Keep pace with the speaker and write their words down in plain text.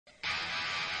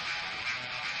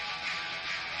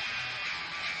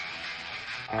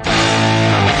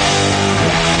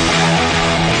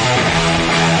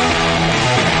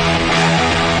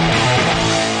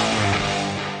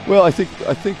Well, I think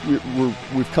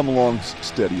we've come along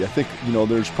steady. I think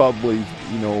there's probably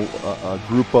a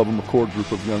group of them, a core group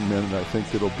of young men, and I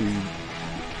think that'll be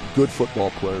good football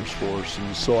players for us.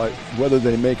 And so whether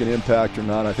they make an impact or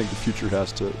not, I think the future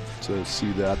has to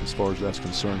see that as far as that's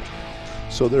concerned.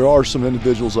 So there are some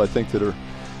individuals I think that are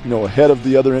ahead of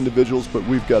the other individuals, but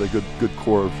we've got a good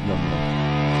core of young men.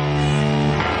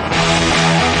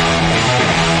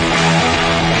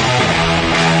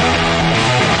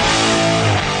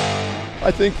 I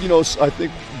think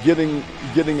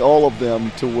getting all of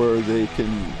them to where they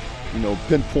can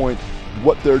pinpoint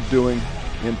what they're doing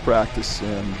in practice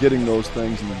and getting those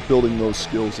things and building those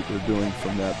skills that they're doing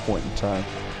from that point in time.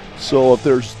 So if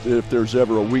there's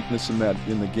ever a weakness in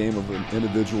the game of an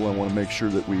individual, I want to make sure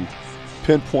that we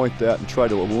pinpoint that and try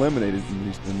to eliminate it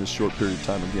in this short period of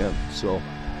time again. So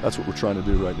that's what we're trying to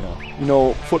do right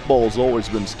now. Football has always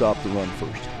been stop the run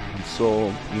first, and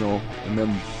so and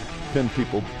then pin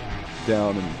people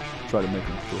down and try to make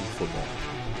them throw the football.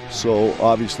 So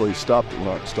obviously stop the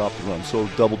run. So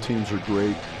double teams are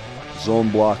great, zone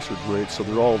blocks are great. So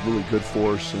they're all really good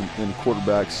for us, and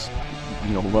quarterbacks,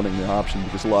 running the option,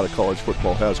 because a lot of college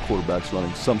football has quarterbacks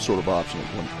running some sort of option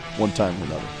at one time or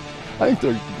another. I think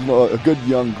they're a good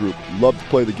young group. Love to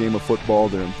play the game of football.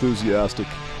 They're enthusiastic.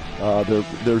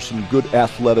 There's some good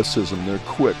athleticism. They're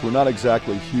quick. We're not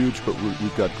exactly huge, but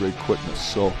we've got great quickness.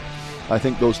 So I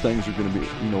think those things are going to be,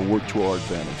 work to our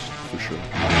advantage for sure.